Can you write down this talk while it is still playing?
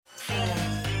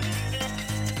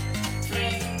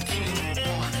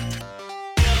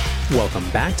Welcome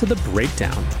back to The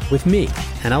Breakdown with me,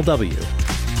 NLW.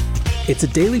 It's a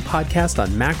daily podcast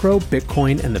on macro,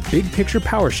 Bitcoin, and the big picture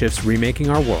power shifts remaking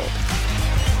our world.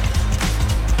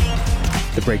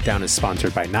 The Breakdown is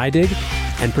sponsored by NYDIG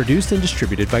and produced and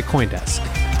distributed by CoinDesk.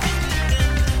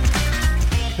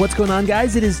 What's going on,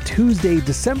 guys? It is Tuesday,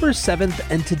 December 7th,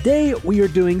 and today we are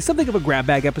doing something of a grab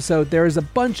bag episode. There is a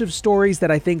bunch of stories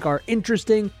that I think are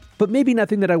interesting, but maybe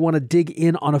nothing that I want to dig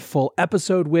in on a full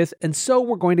episode with, and so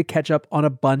we're going to catch up on a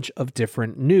bunch of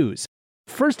different news.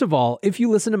 First of all, if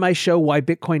you listen to my show, Why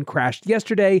Bitcoin Crashed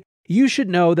Yesterday, you should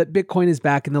know that Bitcoin is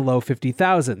back in the low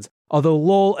 50,000s, although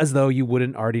lol, as though you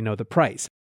wouldn't already know the price.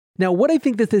 Now, what I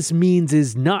think that this means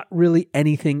is not really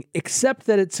anything, except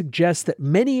that it suggests that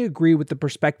many agree with the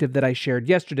perspective that I shared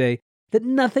yesterday, that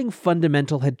nothing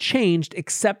fundamental had changed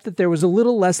except that there was a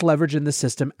little less leverage in the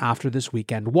system after this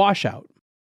weekend washout.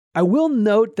 I will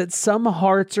note that some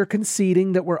hearts are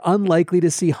conceding that we're unlikely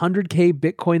to see 100K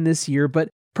Bitcoin this year, but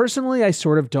personally, I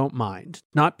sort of don't mind.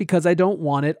 Not because I don't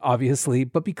want it, obviously,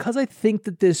 but because I think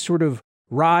that this sort of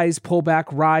rise,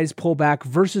 pullback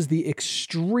versus the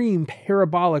extreme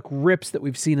parabolic rips that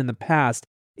we've seen in the past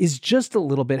is just a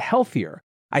little bit healthier.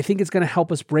 I think it's going to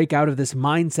help us break out of this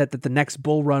mindset that the next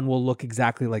bull run will look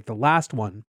exactly like the last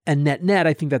one. And net,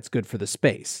 I think that's good for the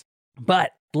space.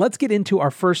 But let's get into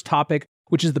our first topic,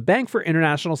 which is the Bank for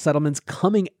International Settlements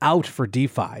coming out for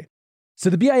DeFi. So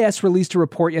the BIS released a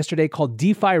report yesterday called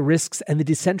DeFi Risks and the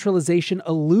Decentralization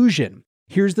Illusion.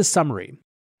 Here's the summary.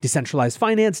 Decentralized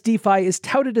finance, DeFi, is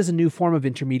touted as a new form of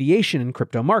intermediation in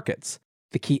crypto markets.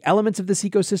 The key elements of this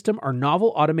ecosystem are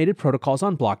novel automated protocols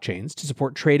on blockchains to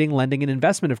support trading, lending, and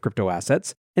investment of crypto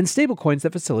assets, and stablecoins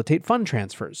that facilitate fund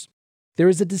transfers. There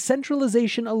is a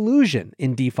decentralization illusion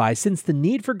in DeFi since the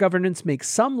need for governance makes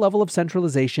some level of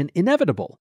centralization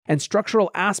inevitable, and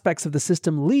structural aspects of the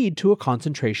system lead to a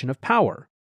concentration of power.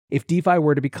 If DeFi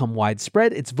were to become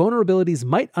widespread, its vulnerabilities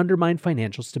might undermine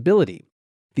financial stability.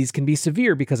 These can be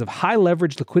severe because of high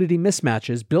leverage liquidity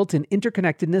mismatches, built-in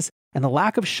interconnectedness, and the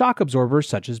lack of shock absorbers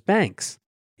such as banks.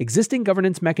 Existing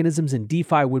governance mechanisms in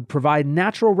DeFi would provide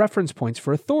natural reference points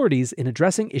for authorities in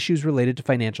addressing issues related to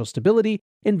financial stability,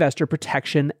 investor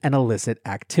protection, and illicit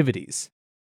activities.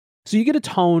 So you get a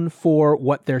tone for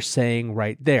what they're saying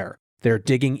right there. They're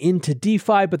digging into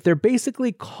DeFi, but they're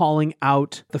basically calling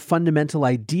out the fundamental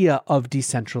idea of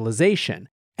decentralization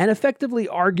and effectively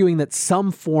arguing that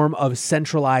some form of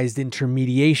centralized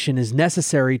intermediation is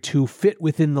necessary to fit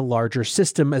within the larger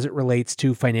system as it relates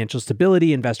to financial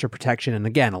stability, investor protection, and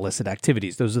again, illicit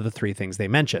activities. Those are the three things they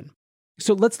mention.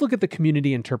 So let's look at the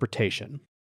community interpretation.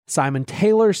 Simon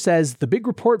Taylor says the big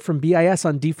report from BIS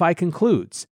on DeFi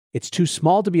concludes, it's too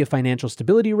small to be a financial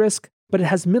stability risk, but it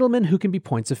has middlemen who can be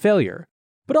points of failure.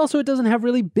 But also it doesn't have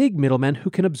really big middlemen who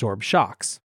can absorb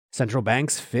shocks. Central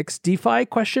banks fix DeFi?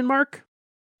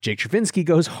 Jake Chervinsky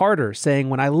goes harder, saying,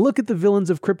 when I look at the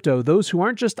villains of crypto, those who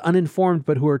aren't just uninformed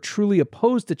but who are truly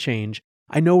opposed to change,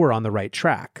 I know we're on the right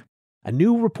track. A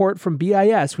new report from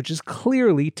BIS, which is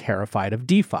clearly terrified of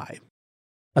DeFi.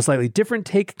 A slightly different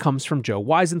take comes from Joe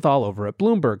Weisenthal over at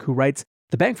Bloomberg, who writes,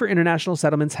 the Bank for International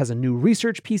Settlements has a new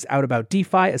research piece out about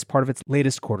DeFi as part of its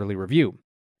latest quarterly review.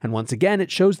 And once again,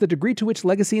 it shows the degree to which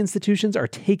legacy institutions are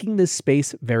taking this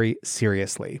space very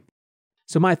seriously.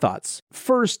 So my thoughts.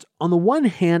 First, on the one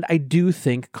hand, I do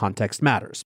think context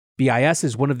matters. BIS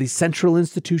is one of the central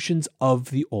institutions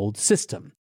of the old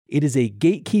system. It is a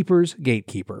gatekeeper's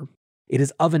gatekeeper. It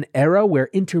is of an era where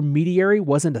intermediary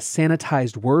wasn't a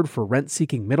sanitized word for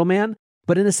rent-seeking middleman,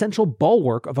 but an essential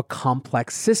bulwark of a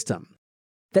complex system.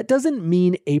 That doesn't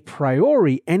mean a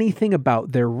priori anything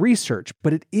about their research,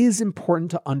 but it is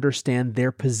important to understand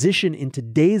their position in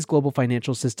today's global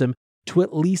financial system to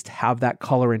at least have that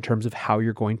color in terms of how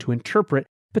you're going to interpret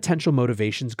potential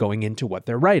motivations going into what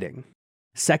they're writing.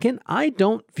 Second, I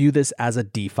don't view this as a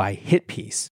DeFi hit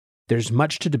piece. There's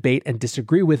much to debate and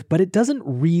disagree with, but it doesn't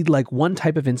read like one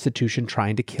type of institution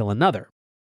trying to kill another.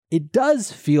 It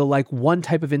does feel like one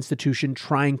type of institution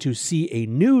trying to see a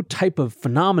new type of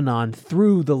phenomenon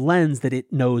through the lens that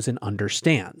it knows and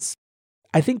understands.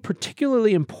 I think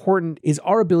particularly important is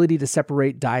our ability to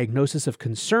separate diagnosis of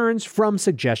concerns from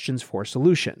suggestions for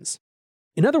solutions.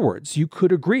 In other words, you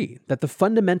could agree that the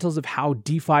fundamentals of how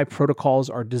DeFi protocols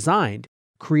are designed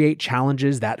create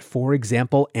challenges that, for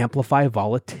example, amplify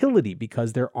volatility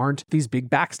because there aren't these big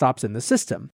backstops in the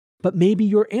system. But maybe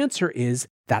your answer is,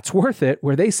 that's worth it,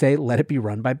 where they say, let it be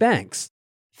run by banks.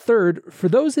 Third, for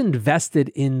those invested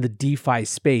in the DeFi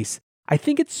space, I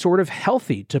think it's sort of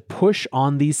healthy to push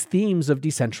on these themes of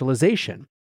decentralization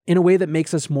in a way that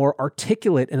makes us more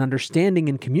articulate in understanding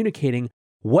and communicating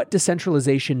what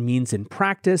decentralization means in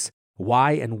practice,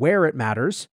 why and where it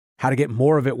matters, how to get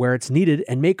more of it where it's needed,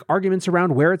 and make arguments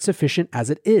around where it's sufficient as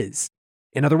it is.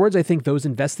 In other words, I think those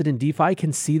invested in DeFi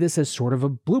can see this as sort of a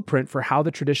blueprint for how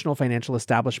the traditional financial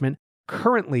establishment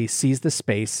currently sees the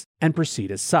space and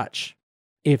proceed as such.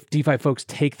 If DeFi folks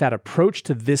take that approach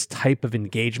to this type of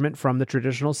engagement from the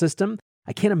traditional system,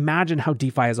 I can't imagine how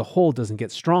DeFi as a whole doesn't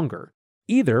get stronger,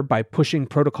 either by pushing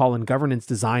protocol and governance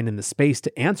design in the space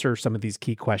to answer some of these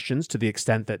key questions to the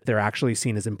extent that they're actually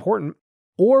seen as important,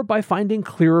 or by finding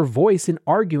clearer voice in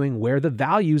arguing where the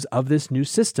values of this new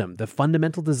system, the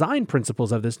fundamental design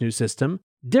principles of this new system,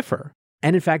 differ,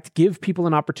 and in fact give people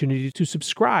an opportunity to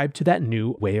subscribe to that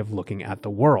new way of looking at the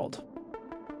world.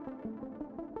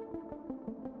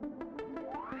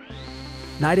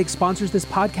 NYDIG sponsors this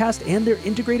podcast, and they're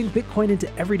integrating Bitcoin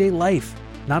into everyday life,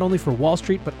 not only for Wall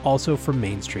Street, but also for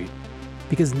Main Street.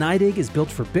 Because NYDIG is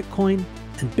built for Bitcoin,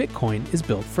 and Bitcoin is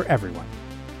built for everyone.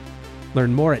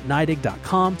 Learn more at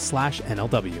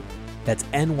NYDIG.com/NLW. That's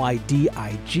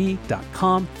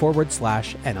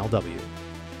NYDIG.com/NLW.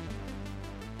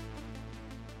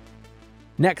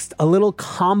 Next, a little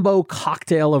combo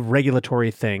cocktail of regulatory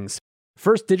things.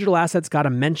 First, digital assets got a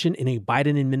mention in a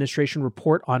Biden administration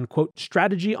report on, quote,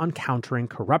 strategy on countering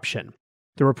corruption.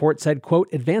 The report said, quote,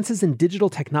 advances in digital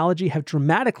technology have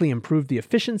dramatically improved the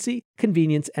efficiency,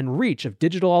 convenience, and reach of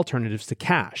digital alternatives to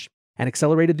cash, and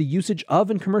accelerated the usage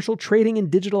of and commercial trading in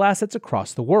digital assets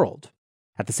across the world.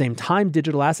 At the same time,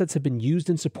 digital assets have been used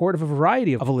in support of a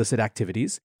variety of illicit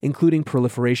activities, including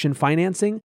proliferation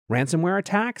financing, ransomware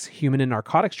attacks, human and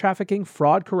narcotics trafficking,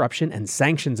 fraud, corruption, and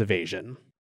sanctions evasion.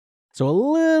 So a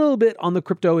little bit on the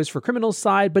crypto is for criminals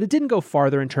side, but it didn't go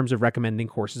farther in terms of recommending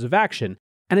courses of action.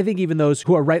 And I think even those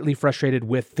who are rightly frustrated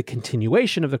with the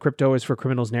continuation of the crypto is for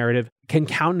criminals narrative can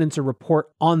countenance a report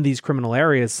on these criminal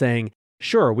areas saying,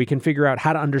 sure, we can figure out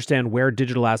how to understand where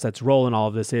digital assets' role in all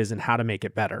of this is and how to make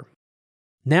it better.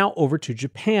 Now over to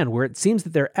Japan, where it seems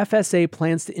that their FSA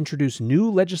plans to introduce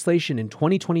new legislation in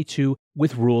 2022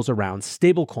 with rules around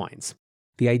stablecoins.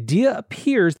 The idea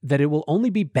appears that it will only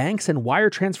be banks and wire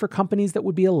transfer companies that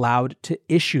would be allowed to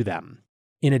issue them.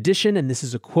 In addition, and this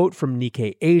is a quote from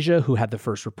Nikkei Asia, who had the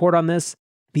first report on this,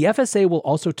 the FSA will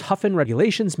also toughen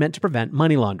regulations meant to prevent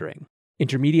money laundering.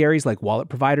 Intermediaries like wallet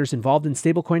providers involved in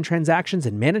stablecoin transactions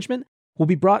and management will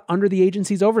be brought under the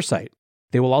agency's oversight.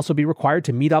 They will also be required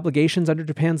to meet obligations under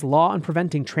Japan's law on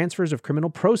preventing transfers of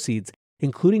criminal proceeds,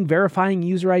 including verifying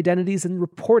user identities and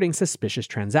reporting suspicious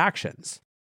transactions.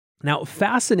 Now,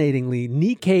 fascinatingly,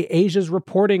 Nikkei Asia's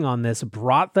reporting on this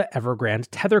brought the Evergrande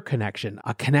Tether connection,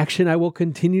 a connection I will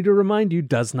continue to remind you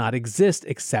does not exist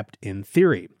except in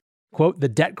theory. Quote, the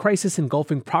debt crisis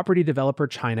engulfing property developer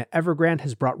China Evergrande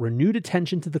has brought renewed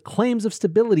attention to the claims of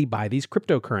stability by these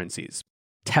cryptocurrencies.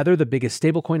 Tether, the biggest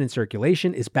stablecoin in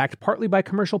circulation, is backed partly by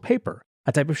commercial paper,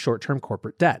 a type of short-term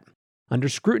corporate debt. Under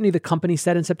scrutiny, the company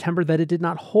said in September that it did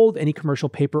not hold any commercial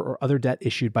paper or other debt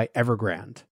issued by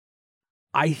Evergrande.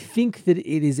 I think that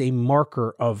it is a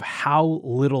marker of how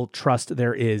little trust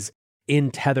there is in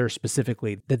Tether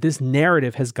specifically, that this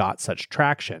narrative has got such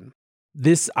traction.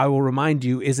 This, I will remind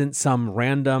you, isn't some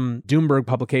random Doomberg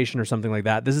publication or something like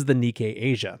that. This is the Nikkei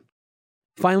Asia.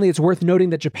 Finally, it's worth noting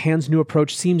that Japan's new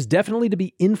approach seems definitely to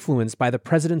be influenced by the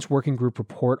President's Working Group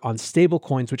report on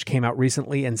stablecoins, which came out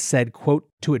recently and said, quote,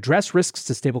 to address risks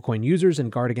to stablecoin users and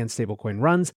guard against stablecoin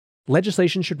runs,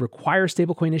 legislation should require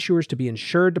stablecoin issuers to be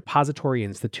insured depository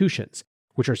institutions,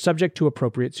 which are subject to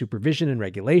appropriate supervision and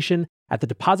regulation at the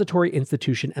depository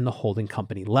institution and the holding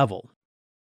company level.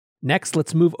 Next,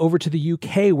 let's move over to the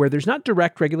UK, where there's not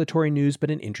direct regulatory news,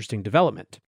 but an interesting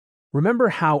development. Remember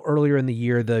how earlier in the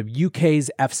year, the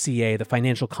UK's FCA, the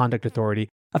Financial Conduct Authority,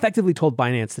 effectively told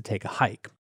Binance to take a hike?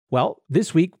 Well,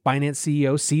 this week, Binance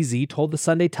CEO CZ told the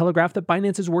Sunday Telegraph that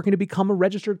Binance is working to become a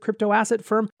registered crypto asset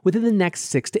firm within the next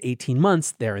 6 to 18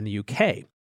 months there in the UK.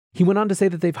 He went on to say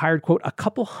that they've hired, quote, a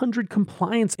couple hundred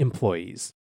compliance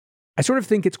employees. I sort of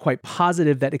think it's quite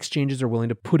positive that exchanges are willing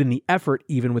to put in the effort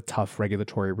even with tough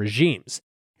regulatory regimes.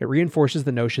 It reinforces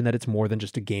the notion that it's more than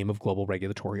just a game of global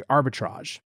regulatory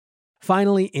arbitrage.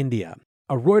 Finally, India.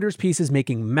 A Reuters piece is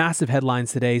making massive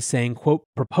headlines today saying, quote,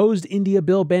 proposed India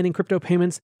bill banning crypto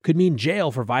payments could mean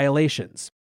jail for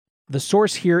violations. The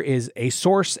source here is a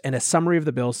source and a summary of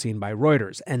the bill seen by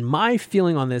Reuters. And my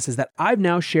feeling on this is that I've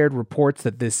now shared reports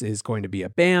that this is going to be a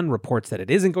ban, reports that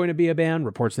it isn't going to be a ban,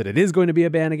 reports that it is going to be a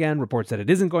ban again, reports that it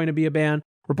isn't going to be a ban,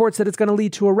 reports that it's going to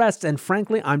lead to arrests, and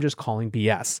frankly, I'm just calling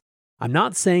BS. I'm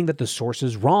not saying that the source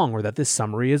is wrong or that this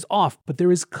summary is off, but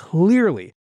there is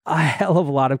clearly a hell of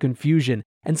a lot of confusion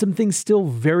and some things still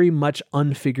very much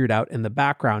unfigured out in the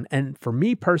background. And for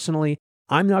me personally,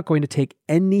 I'm not going to take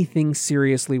anything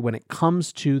seriously when it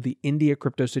comes to the India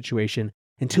crypto situation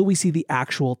until we see the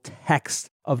actual text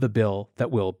of the bill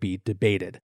that will be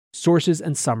debated. Sources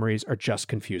and summaries are just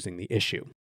confusing the issue.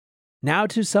 Now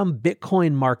to some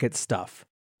Bitcoin market stuff.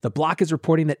 The block is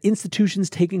reporting that institutions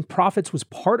taking profits was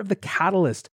part of the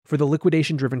catalyst for the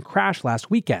liquidation-driven crash last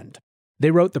weekend.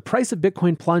 They wrote, the price of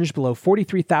Bitcoin plunged below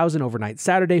 43,000 overnight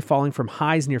Saturday, falling from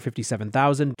highs near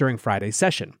 57,000 during Friday's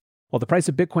session. While the price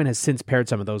of Bitcoin has since pared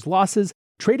some of those losses,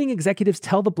 trading executives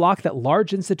tell the block that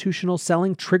large institutional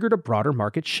selling triggered a broader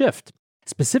market shift.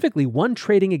 Specifically, one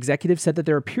trading executive said that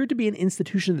there appeared to be an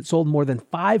institution that sold more than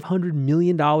 $500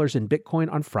 million in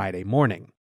Bitcoin on Friday morning.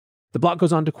 The block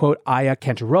goes on to quote Aya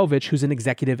Kantarovich, who's an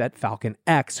executive at Falcon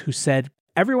X, who said,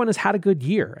 everyone has had a good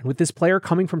year, and with this player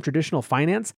coming from traditional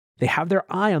finance, they have their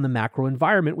eye on the macro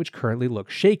environment, which currently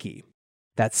looks shaky.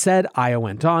 That said, Aya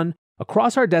went on,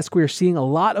 across our desk, we are seeing a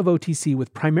lot of OTC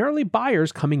with primarily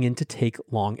buyers coming in to take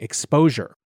long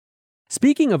exposure.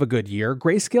 Speaking of a good year,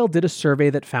 Grayscale did a survey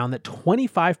that found that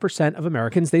 25% of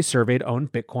Americans they surveyed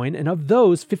owned Bitcoin, and of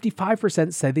those,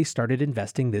 55% said they started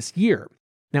investing this year.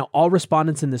 Now, all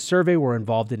respondents in this survey were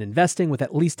involved in investing with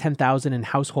at least $10,000 in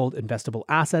household investable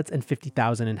assets and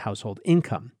 $50,000 in household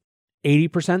income.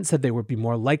 80% said they would be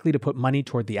more likely to put money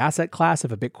toward the asset class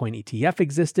if a Bitcoin ETF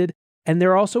existed, and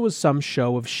there also was some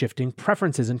show of shifting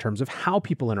preferences in terms of how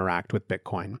people interact with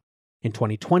Bitcoin. In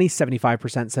 2020,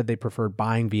 75% said they preferred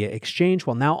buying via exchange,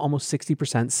 while now almost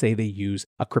 60% say they use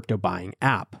a crypto buying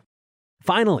app.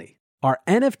 Finally, are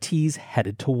NFTs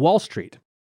headed to Wall Street?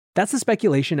 That's the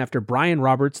speculation after Brian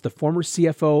Roberts, the former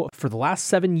CFO for the last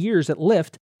 7 years at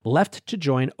Lyft, left to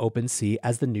join OpenSea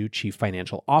as the new chief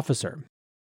financial officer.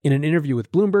 In an interview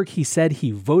with Bloomberg, he said he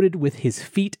voted with his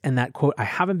feet and that, quote, I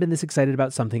haven't been this excited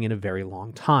about something in a very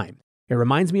long time. It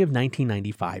reminds me of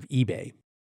 1995 eBay.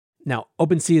 Now,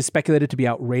 OpenSea is speculated to be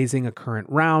out raising a current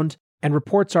round, and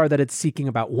reports are that it's seeking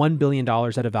about $1 billion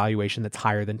at a valuation that's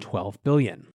higher than $12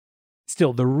 billion.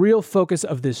 Still, the real focus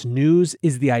of this news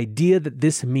is the idea that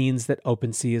this means that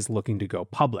OpenSea is looking to go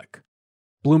public.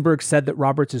 Bloomberg said that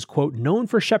Roberts is, quote, known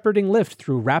for shepherding Lyft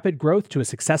through rapid growth to a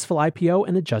successful IPO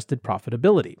and adjusted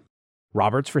profitability.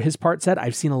 Roberts, for his part, said,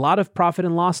 I've seen a lot of profit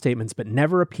and loss statements, but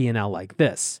never a P&L like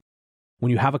this.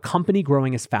 When you have a company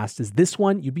growing as fast as this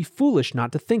one, you'd be foolish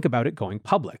not to think about it going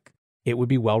public. It would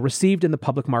be well received in the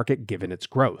public market given its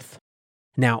growth.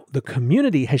 Now, the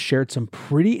community has shared some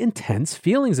pretty intense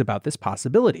feelings about this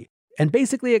possibility, and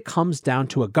basically it comes down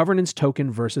to a governance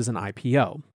token versus an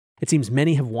IPO. It seems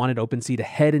many have wanted OpenSea to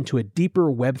head into a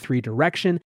deeper Web3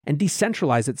 direction and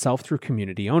decentralize itself through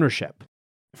community ownership.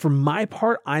 For my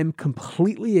part, I'm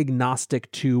completely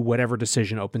agnostic to whatever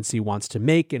decision OpenSea wants to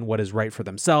make and what is right for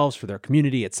themselves, for their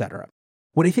community, etc.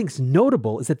 What I think is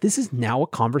notable is that this is now a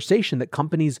conversation that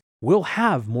companies will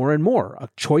have more and more, a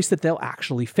choice that they'll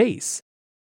actually face.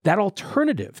 That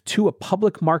alternative to a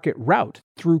public market route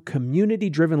through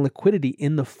community-driven liquidity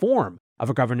in the form of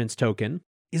a governance token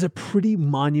is a pretty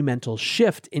monumental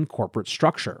shift in corporate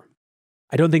structure.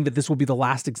 I don't think that this will be the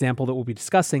last example that we'll be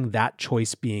discussing that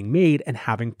choice being made and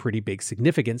having pretty big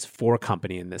significance for a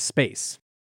company in this space.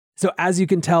 So as you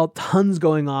can tell, tons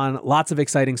going on, lots of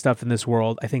exciting stuff in this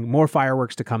world. I think more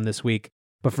fireworks to come this week.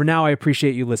 But for now, I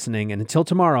appreciate you listening. And until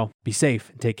tomorrow, be safe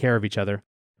and take care of each other.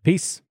 Peace.